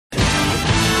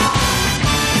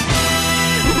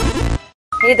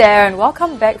Hey there, and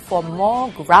welcome back for more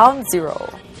Ground Zero.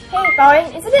 Hey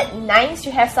Brian, isn't it nice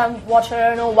to have some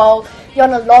water, while you're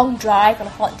on a long drive on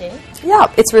a hot day?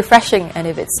 Yeah, it's refreshing, and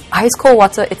if it's ice cold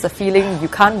water, it's a feeling you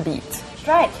can't beat.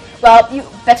 Right. Well, you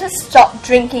better stop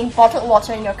drinking bottled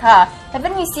water in your car.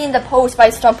 Haven't you seen the post by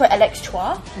stomper Alex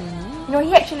Chua?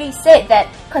 He actually said that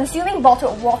consuming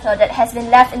bottled water that has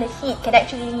been left in the heat can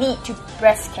actually lead to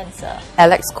breast cancer.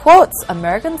 Alex quotes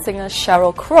American singer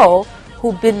Sheryl Crow,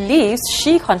 who believes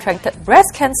she contracted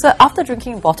breast cancer after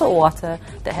drinking bottled water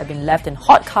that had been left in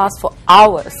hot cars for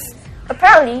hours.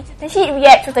 Apparently, the heat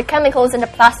reacts with the chemicals in the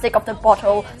plastic of the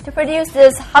bottle to produce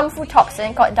this harmful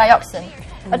toxin called dioxin,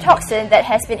 a toxin that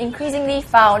has been increasingly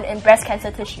found in breast cancer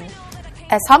tissue.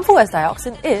 As harmful as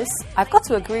dioxin is, I've got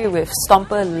to agree with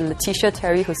stomper Letitia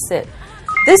Terry, who said,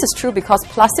 "This is true because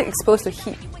plastic exposed to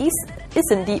heat is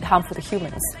indeed harmful to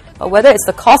humans. But whether it's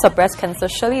the cause of breast cancer,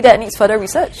 surely that needs further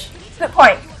research." Good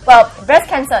point. Well, breast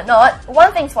cancer or not,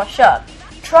 one thing's for sure.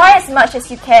 Try as much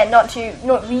as you can not to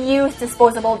reuse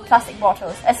disposable plastic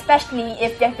bottles, especially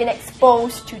if they've been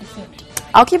exposed to the heat.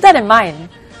 I'll keep that in mind.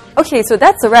 Okay, so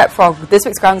that's a wrap for this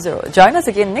week's Ground Zero. Join us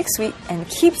again next week and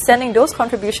keep sending those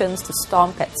contributions to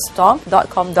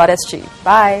stomp@stomp.com.sg.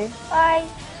 Bye. Bye.